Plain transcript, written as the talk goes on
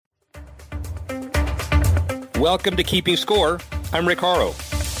Welcome to Keeping Score. I'm Rick Horrow.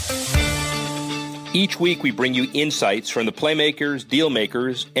 Each week we bring you insights from the playmakers, deal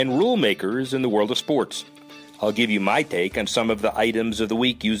makers, and rule makers in the world of sports. I'll give you my take on some of the items of the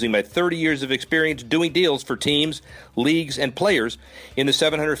week using my 30 years of experience doing deals for teams, leagues, and players in the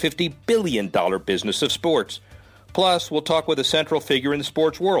 $750 billion business of sports. Plus, we'll talk with a central figure in the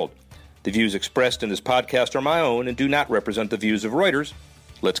sports world. The views expressed in this podcast are my own and do not represent the views of Reuters.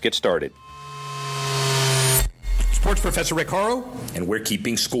 Let's get started. Sports Professor Rick Horrow, and we're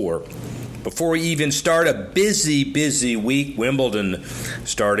keeping score. Before we even start, a busy week. Wimbledon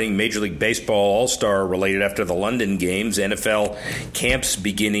starting, Major League Baseball All-Star related after the London games, NFL camps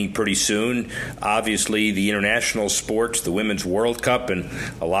beginning pretty soon. Obviously, the international sports, the Women's World Cup, and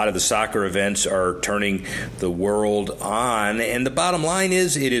a lot of the soccer events are turning the world on. And the bottom line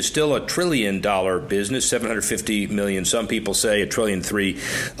is, it is still $1 trillion business, $750 million. Some people say $1.3 trillion.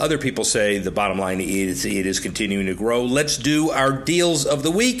 Other people say the bottom line is it is continuing to grow. Let's do our deals of the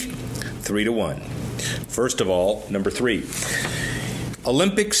week. 3-1. First of all, number 3.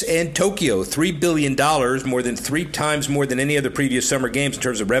 Olympics and Tokyo, $3 billion, more than 3 times more than any other previous summer games in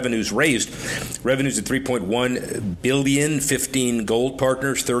terms of revenues raised. Revenues at $3.1 billion, 15 gold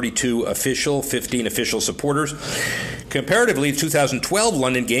partners, 32 official, 15 official supporters. Comparatively, the 2012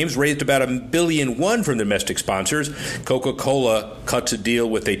 London Games raised about $1.1 billion from domestic sponsors. Coca-Cola cuts a deal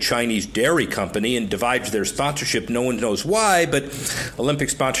with a Chinese dairy company and divides their sponsorship. No one knows why, but Olympic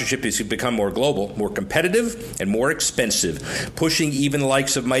sponsorship has become more global, more competitive, and more expensive, pushing even the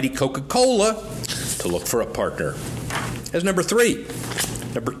likes of mighty Coca-Cola to look for a partner. As number 3.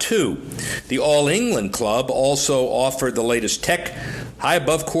 Number 2, the All England Club also offered the latest tech. High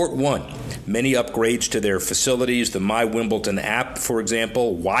Above Court 1. Many upgrades to their facilities, the My Wimbledon app, for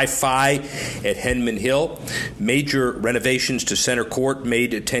example, Wi-Fi at Henman Hill, major renovations to center court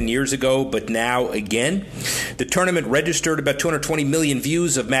made 10 years ago, but now again. The tournament registered about 220 million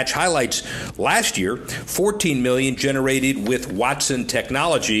views of match highlights last year, 14 million generated with Watson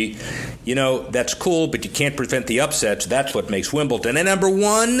technology. You know, that's cool, but you can't prevent the upsets. That's what makes Wimbledon. And number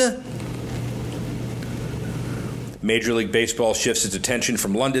 1... Major League Baseball shifts its attention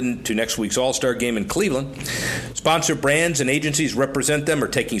from London to next week's All-Star Game in Cleveland. Sponsor brands and agencies represent them are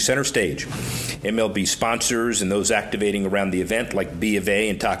taking center stage. MLB sponsors and those activating around the event, like B of A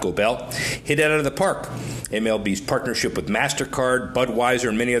and Taco Bell, hit it out of the park. MLB's partnership with MasterCard, Budweiser,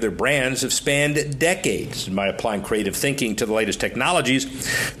 and many other brands have spanned decades. By applying creative thinking to the latest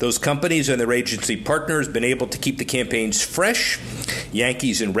technologies, those companies and their agency partners have been able to keep the campaigns fresh.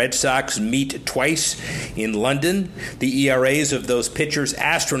 Yankees and Red Sox meet twice in London. The ERAs of those pitchers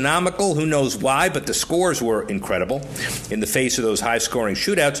astronomical. Who knows why, but the scores were incredible. In the face of those high-scoring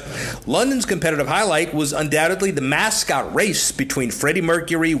shootouts, London's competitive highlight was undoubtedly the mascot race between Freddie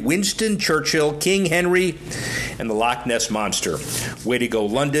Mercury, Winston Churchill, King Henry, and the Loch Ness Monster. Way to go,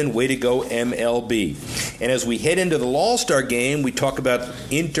 London. Way to go, MLB. And as we head into the All-Star Game, we talk about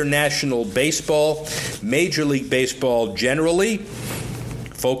international baseball, Major League Baseball generally.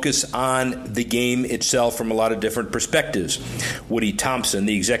 Focus on the game itself from a lot of different perspectives. Woody Thompson,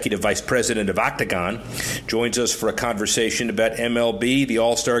 the Executive Vice President of Octagon, joins us for a conversation about MLB, the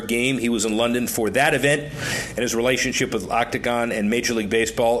All-Star Game. He was in London for that event, and his relationship with Octagon and Major League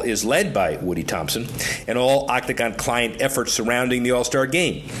Baseball is led by Woody Thompson and all Octagon client efforts surrounding the All-Star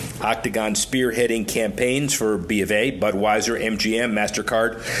Game. Octagon spearheading campaigns for B of A, Budweiser, MGM,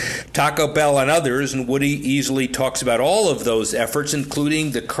 MasterCard, Taco Bell, and others, and Woody easily talks about all of those efforts,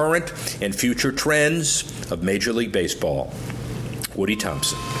 including the current and future trends of Major League Baseball. Woody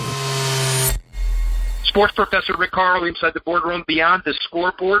Thompson. Sports Professor Rick Horrow inside the boardroom. Beyond the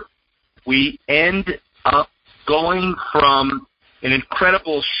scoreboard, we end up going from an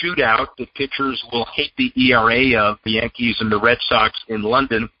incredible shootout that pitchers will hate the ERA of, the Yankees and the Red Sox in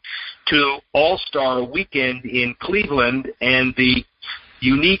London, to All-Star Weekend in Cleveland and the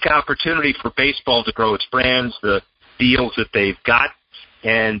unique opportunity for baseball to grow its brands, the deals that they've got,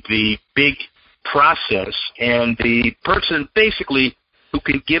 and the big process, and the person basically who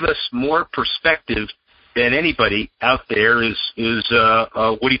can give us more perspective than anybody out there is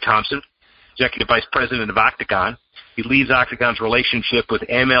Woody Thompson, Executive Vice President of Octagon. He leads Octagon's relationship with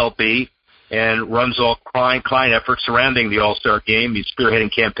MLB and runs all client efforts surrounding the All-Star Game. He's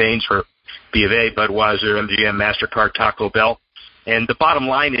spearheading campaigns for B of A, Budweiser, MGM, MasterCard, Taco Bell. And the bottom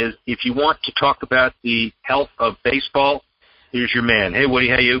line is, if you want to talk about the health of baseball, here's your man. Hey, Woody,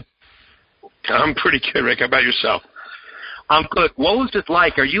 how you? I'm pretty good, Rick. How about yourself? I'm good. What was it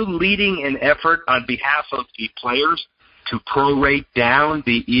like? Are you leading an effort on behalf of the players to prorate down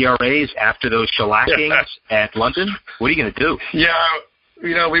the ERAs after those shellackings at London? What are you going to do? Yeah,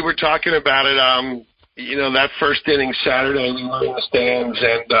 we were talking about it. That first inning Saturday, we were in the stands,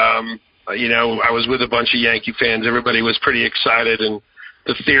 and I was with a bunch of Yankee fans. Everybody was pretty excited, and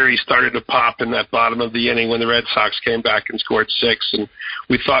the theory started to pop in that bottom of the inning when the Red Sox came back and scored 6. And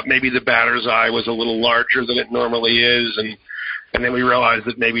we thought maybe the batter's eye was a little larger than it normally is. And then we realized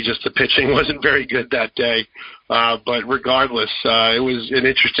that maybe just the pitching wasn't very good that day. But regardless, it was an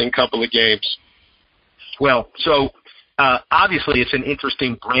interesting couple of games. Well, so obviously it's an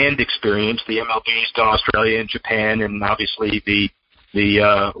interesting brand experience, the MLB's to Australia and Japan, and obviously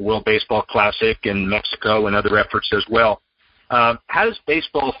the World Baseball Classic in Mexico and other efforts as well. How does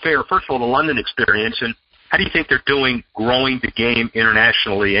baseball fare, first of all, the London experience, and how do you think they're doing growing the game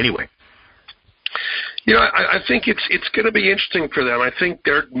internationally anyway? I think it's going to be interesting for them. I think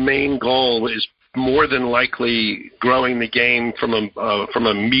their main goal is more than likely growing the game from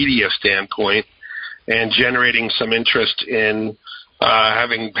a media standpoint and generating some interest in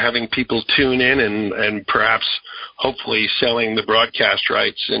having people tune in and perhaps hopefully selling the broadcast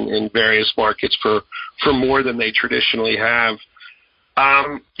rights in various markets for more than they traditionally have.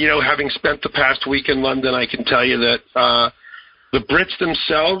 Having spent the past week in London, I can tell you that the Brits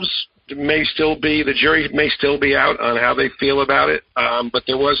themselves the jury may still be out on how they feel about it, but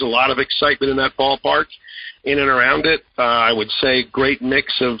there was a lot of excitement in that ballpark in and around it. I would say great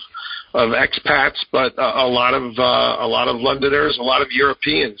mix of expats, but a lot of Londoners, a lot of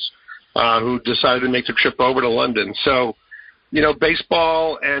Europeans who decided to make the trip over to London. So,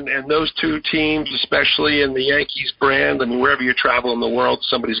 baseball and those two teams, especially in the Yankees brand, wherever you travel in the world,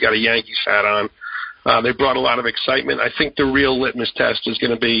 somebody's got a Yankees hat on. They brought a lot of excitement. I think the real litmus test is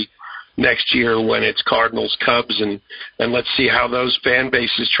going to be next year when it's Cardinals, Cubs, and let's see how those fan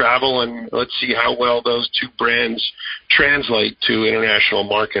bases travel, and let's see how well those two brands translate to international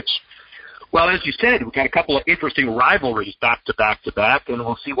markets. Well, as you said, we've got a couple of interesting rivalries back to back to back, and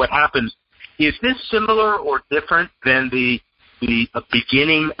we'll see what happens. Is this similar or different than the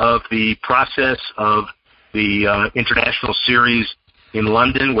beginning of the process of the international series in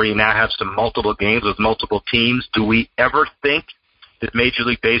London, where you now have some multiple games with multiple teams? Do we ever think that Major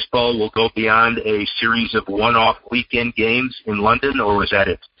League Baseball will go beyond a series of one-off weekend games in London, or was that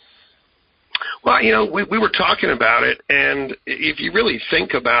it? Well, we were talking about it, and if you really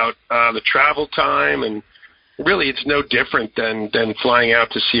think about the travel time, and really it's no different than flying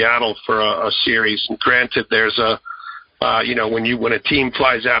out to Seattle for a series. And granted, there's when a team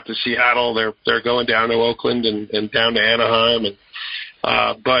flies out to Seattle, they're going down to Oakland and down to Anaheim,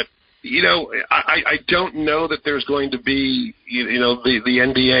 but I don't know that there's going to be, the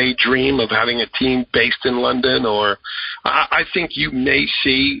NBA dream of having a team based in London, or I think you may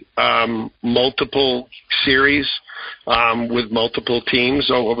see multiple series with multiple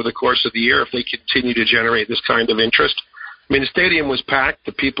teams over the course of the year if they continue to generate this kind of interest. I mean, the stadium was packed.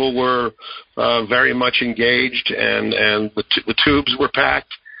 The people were very much engaged, and the tubes were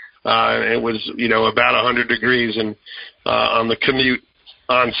packed. It was, about 100 degrees and on the commute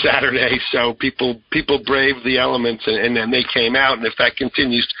on Saturday, so people braved the elements and they came out, and if that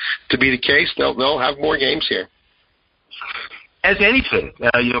continues to be the case, they'll have more games here. As anything,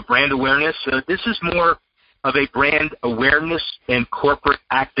 brand awareness, this is more of a brand awareness and corporate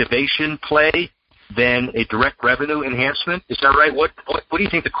activation play than a direct revenue enhancement. Is that right? What do you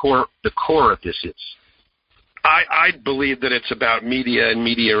think the core of this is? I believe that it's about media and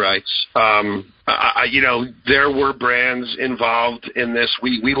media rights. There were brands involved in this.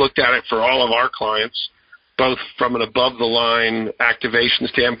 We looked at it for all of our clients, both from an above-the-line activation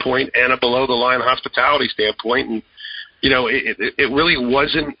standpoint and a below-the-line hospitality standpoint. And, it really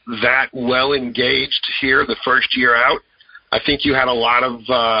wasn't that well engaged here the first year out. I think you had a lot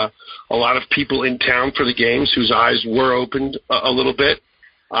of people in town for the games whose eyes were opened a little bit.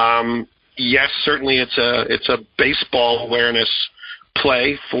 Yes, certainly it's a baseball awareness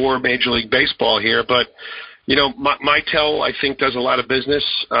play for Major League Baseball here, but Mitel, I think, does a lot of business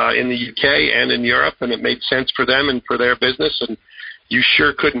in the UK and in Europe, and it made sense for them and for their business, and you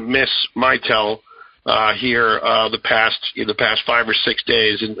sure couldn't miss Mitel here the past 5 or 6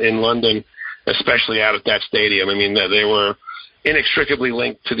 days in London, especially out at that stadium. I mean, they were inextricably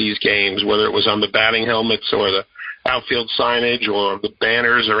linked to these games, whether it was on the batting helmets or the outfield signage or the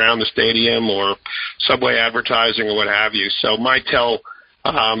banners around the stadium or subway advertising or what have you. So Mitel,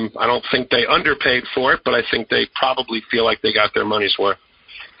 I don't think they underpaid for it, but I think they probably feel like they got their money's worth.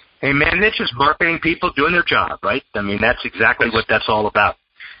 Hey, man, it's just marketing people doing their job, right? I mean, that's exactly what that's all about.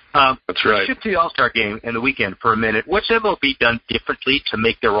 That's right. Let's shift to the All-Star Game and the weekend for a minute. What's MLB done differently to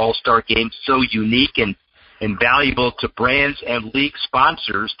make their All-Star Game so unique and valuable to brands and league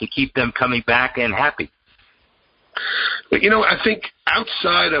sponsors to keep them coming back and happy? But, I think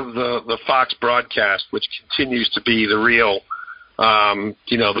outside of the Fox broadcast, which continues to be the real,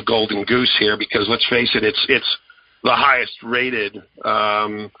 the golden goose here, because let's face it, it's the highest rated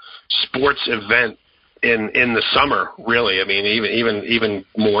sports event in the summer, really. I mean, even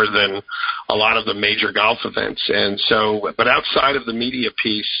more than a lot of the major golf events. And so, but outside of the media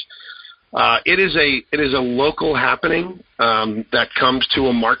piece, it is a local happening that comes to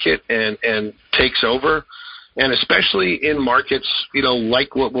a market and takes over. And especially in markets,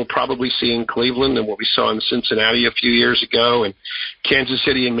 like what we'll probably see in Cleveland and what we saw in Cincinnati a few years ago, and Kansas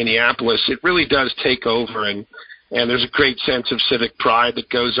City and Minneapolis, it really does take over. And there's a great sense of civic pride that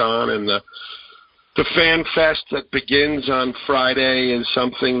goes on, and the Fan Fest that begins on Friday is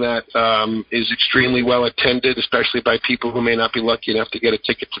something that is extremely well attended, especially by people who may not be lucky enough to get a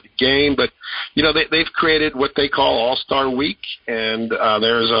ticket to the game. But, they've created what they call All-Star Week, and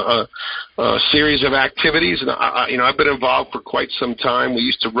there's a series of activities. And, I've been involved for quite some time. We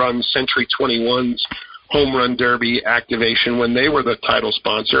used to run Century 21's Home Run Derby activation when they were the title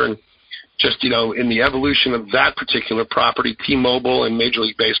sponsor. And just, in the evolution of that particular property, T-Mobile and Major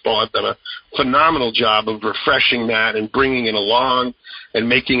League Baseball have done a phenomenal job of refreshing that and bringing it along and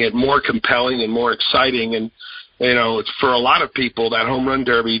making it more compelling and more exciting. And, it's for a lot of people, that Home Run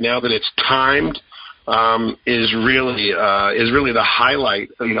Derby, now that it's timed, is really the highlight,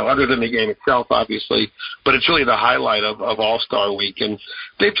 other than the game itself, obviously, but it's really the highlight of All-Star Week. And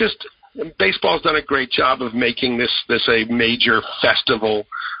baseball's done a great job of making this a major festival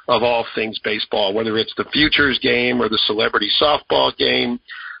of all things baseball, whether it's the Futures game or the Celebrity Softball game.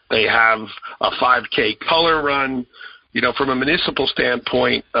 They have a 5K color run. From a municipal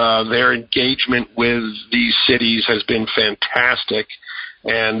standpoint, their engagement with these cities has been fantastic,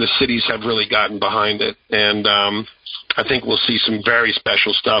 and the cities have really gotten behind it. And I think we'll see some very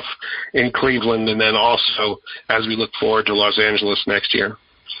special stuff in Cleveland, and then also as we look forward to Los Angeles next year.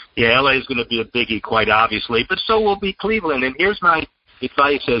 Yeah, LA is going to be a biggie, quite obviously, but so will be Cleveland. And here's my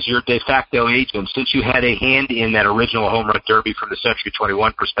advice as your de facto agent. Since you had a hand in that original Home Run Derby from the Century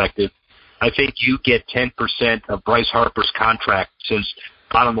 21 perspective, I think you get 10% of Bryce Harper's contract, since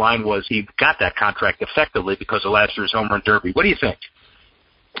bottom line was he got that contract effectively because of last year's Home Run Derby. What do you think?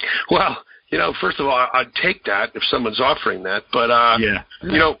 Well, first of all, I'd take that if someone's offering that. But,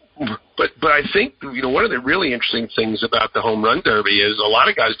 but I think, one of the really interesting things about the Home Run Derby is a lot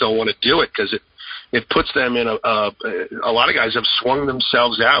of guys don't want to do it because it puts them in a lot of guys have swung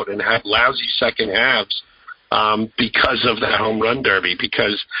themselves out and had lousy second halves because of that Home Run Derby,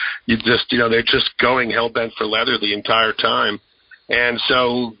 because they're just going hell-bent for leather the entire time. And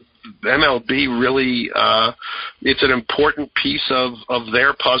so MLB really, it's an important piece of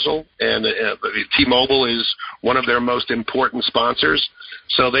their puzzle, and T-Mobile is one of their most important sponsors.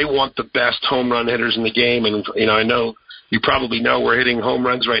 So they want the best home run hitters in the game. And, I know you probably know we're hitting home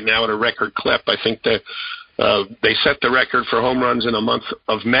runs right now at a record clip. I think that they set the record for home runs in the month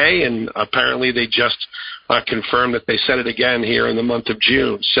of May, and apparently they just confirmed that they set it again here in the month of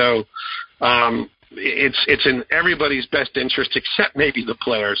June. So it's in everybody's best interest, except maybe the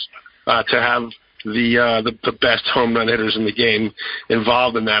players, to have the best home run hitters in the game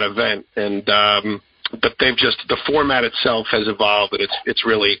involved in that event. And but the format itself has evolved, and it's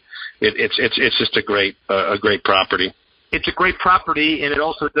really just a great property. It's a great property, and it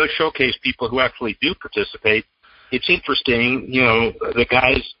also does showcase people who actually do participate. It's interesting, the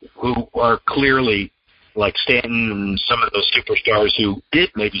guys who are clearly like Stanton and some of those superstars who did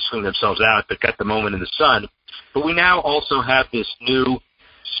maybe swing themselves out but got the moment in the sun. But we now also have this new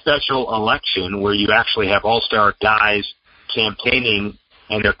special election where you actually have all-star guys campaigning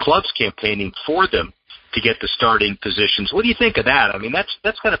and their clubs campaigning for them to get the starting positions. What do you think of that? I mean,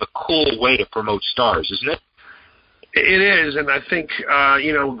 that's kind of a cool way to promote stars, isn't it? It is, and I think,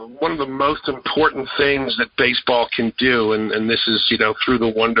 one of the most important things that baseball can do, and this is, through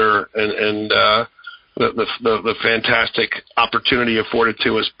the wonder and the fantastic opportunity afforded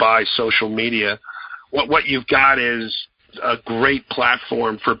to us by social media, what you've got is a great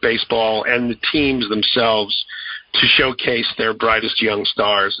platform for baseball and the teams themselves to showcase their brightest young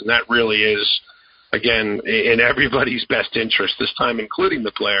stars. And that really is, again, in everybody's best interest, this time including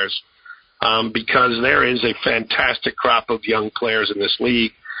the players, because there is a fantastic crop of young players in this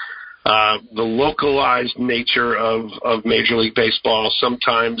league. The localized nature of Major League Baseball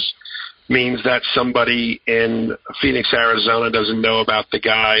sometimes means that somebody in Phoenix, Arizona doesn't know about the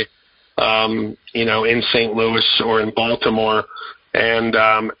guy, in St. Louis or in Baltimore. And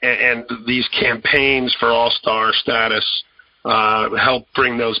these campaigns for all-star status help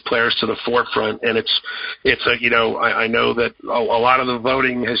bring those players to the forefront. And I know that a lot of the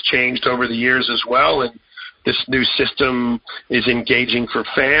voting has changed over the years as well. And this new system is engaging for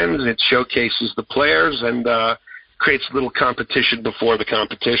fans. It showcases the players and creates a little competition before the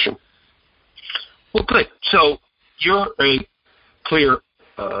competition. Well, good. So you're a clear,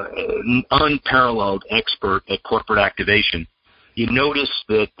 unparalleled expert at corporate activation. You notice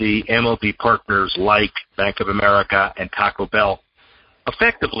that the MLB partners like Bank of America and Taco Bell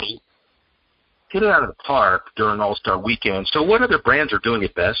effectively get it out of the park during All-Star Weekend. So what other brands are doing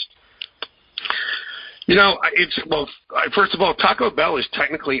it best? First of all, Taco Bell is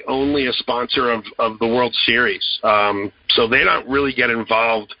technically only a sponsor of the World Series. So they don't really get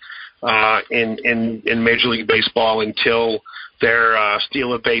involved in Major League Baseball until their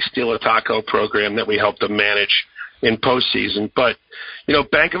Steal a Base, Steal a Taco program that we help them manage in postseason. But,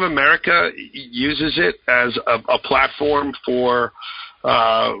 Bank of America uses it as a platform for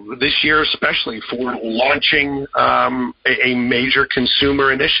this year, especially for launching a major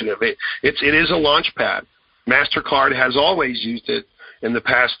consumer initiative. It is a launch pad. MasterCard has always used it in the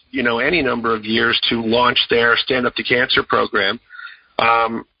past, any number of years to launch their Stand Up to Cancer program.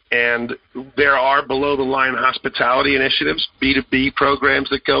 And there are below-the-line hospitality initiatives, B2B programs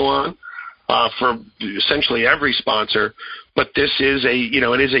that go on for essentially every sponsor. But this is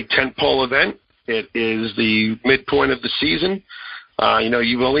it is a tentpole event. It is the midpoint of the season.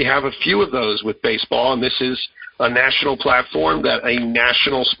 You only have a few of those with baseball, and this is a national platform that a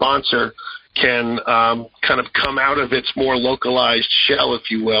national sponsor can kind of come out of its more localized shell, if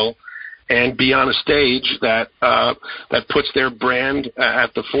you will, and be on a stage that puts their brand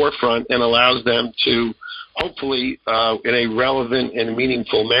at the forefront and allows them to hopefully, in a relevant and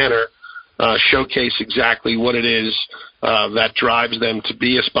meaningful manner, showcase exactly what it is that drives them to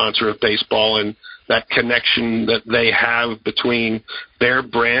be a sponsor of baseball and that connection that they have between their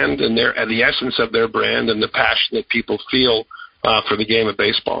brand and the essence of their brand and the passion that people feel for the game of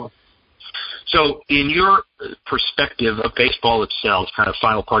baseball. So in your perspective of baseball itself, kind of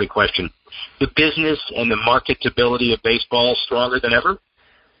final party question, the business and the marketability of baseball stronger than ever?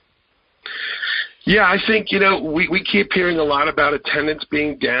 Yeah, I think, we keep hearing a lot about attendance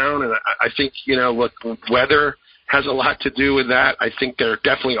being down, and I think, look, weather has a lot to do with that. I think there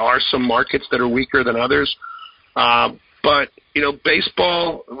definitely are some markets that are weaker than others. But,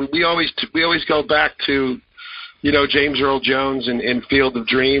 baseball, we always go back to, James Earl Jones in Field of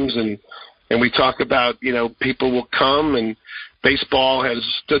Dreams, and we talk about, people will come, and baseball has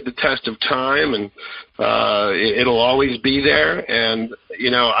stood the test of time, and it'll always be there. And,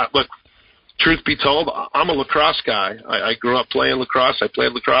 look, truth be told, I'm a lacrosse guy. I grew up playing lacrosse. I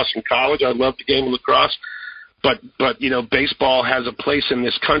played lacrosse in college. I loved the game of lacrosse. But baseball has a place in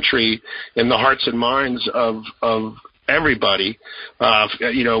this country in the hearts and minds of everybody.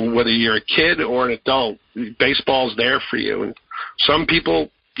 Whether you're a kid or an adult, baseball's there for you. And some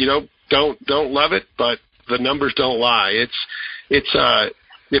people, don't love it, but the numbers don't lie.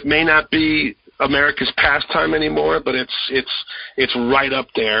 It may not be America's pastime anymore, but it's right up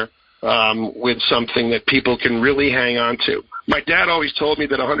there with something that people can really hang on to. My dad always told me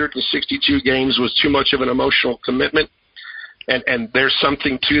that 162 games was too much of an emotional commitment, and there's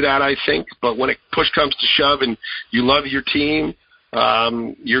something to that, I think. But when push comes to shove and you love your team,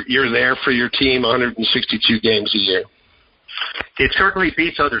 you're there for your team 162 games a year. It certainly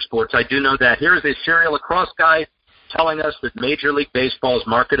beats other sports. I do know that. Here is a serial lacrosse guy telling us that Major League Baseball's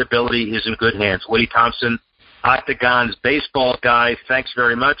marketability is in good hands. Woody Thompson, Octagon's baseball guy. Thanks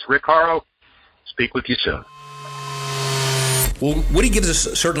very much. Rick Horrow, speak with you soon. Well, Woody gives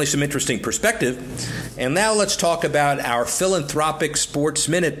us certainly some interesting perspective. And now let's talk about our philanthropic Sports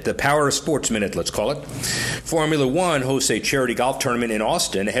Minute, the Power of Sports Minute, let's call it. Formula One hosts a charity golf tournament in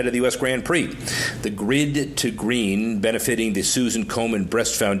Austin ahead of the U.S. Grand Prix. The Grid to Green, benefiting the Susan Komen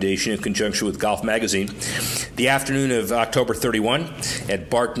Breast Foundation in conjunction with Golf Magazine. The afternoon of October 31 at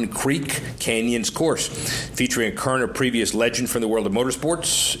Barton Creek Canyons course, featuring a current or previous legend from the world of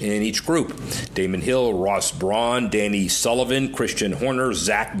motorsports in each group. Damon Hill, Ross Braun, Danny Sullivan, Christian Horner,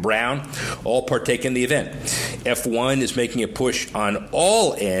 Zach Brown, all partake in the event. F1 is making a push on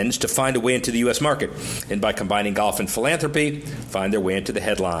all ends to find a way into the U.S. market, and by combining golf and philanthropy, find their way into the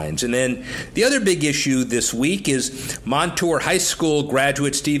headlines. And then the other big issue this week is Montour High School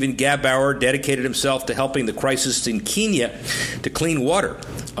graduate Stephen Gabauer dedicated himself to helping the crisis in Kenya to clean water.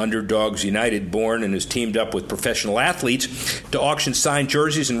 Underdogs United, born and has teamed up with professional athletes to auction signed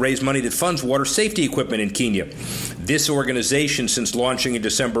jerseys and raise money that funds water safety equipment in Kenya. This organization, since launching in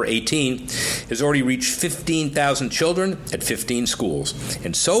December 18, has already reached 15,000 children at 15 schools.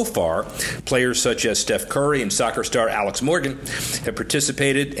 And so far, players such as Steph Curry and soccer star Alex Morgan have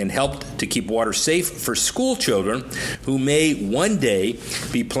participated and helped to keep water safe for school children who may one day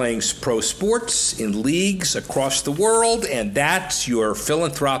be playing pro sports in leagues across the world. And that's your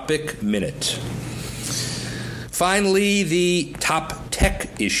Philanthropic Minute. Finally, the top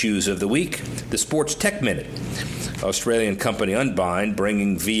tech issues of the week, the Sports Tech Minute. Australian company Unbind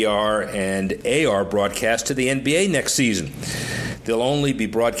bringing VR and AR broadcast to the NBA next season. They'll only be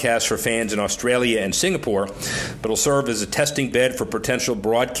broadcast for fans in Australia and Singapore, but will serve as a testing bed for potential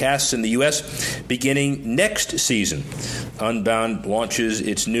broadcasts in the U.S. beginning next season. Unbound launches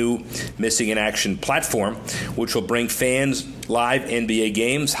its new Missing in Action platform, which will bring fans live NBA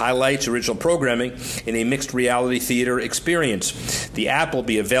games, highlights, original programming in a mixed reality theater experience. The app will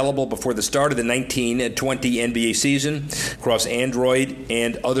be available before the start of the 19-20 NBA season across Android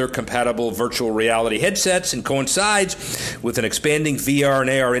and other compatible virtual reality headsets, and coincides with an expanding VR and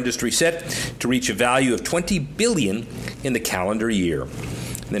AR industry set to reach a value of $20 billion in the calendar year.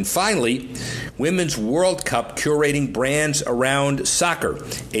 And then finally, Women's World Cup curating brands around soccer.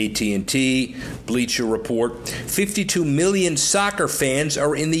 AT&T, Bleacher Report. 52 million soccer fans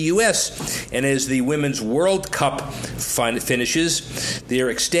are in the U.S. And as the Women's World Cup finishes, their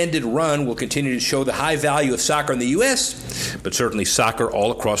extended run will continue to show the high value of soccer in the U.S., but certainly soccer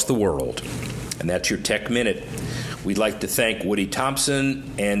all across the world. And that's your Tech Minute. We'd like to thank Woody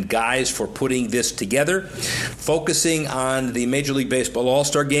Thompson and guys for putting this together, focusing on the Major League Baseball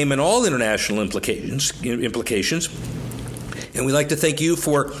All-Star Game and all international implications. And we'd like to thank you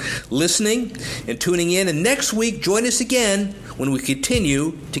for listening and tuning in. And next week, join us again when we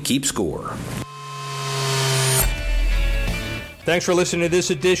continue to keep score. Thanks for listening to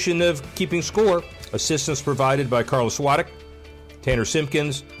this edition of Keeping Score. Assistance provided by Carlos Waddick, Tanner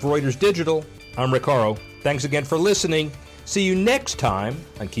Simpkins, Reuters Digital. I'm Rick Horrow. Thanks again for listening. See you next time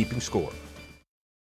on Keeping Score.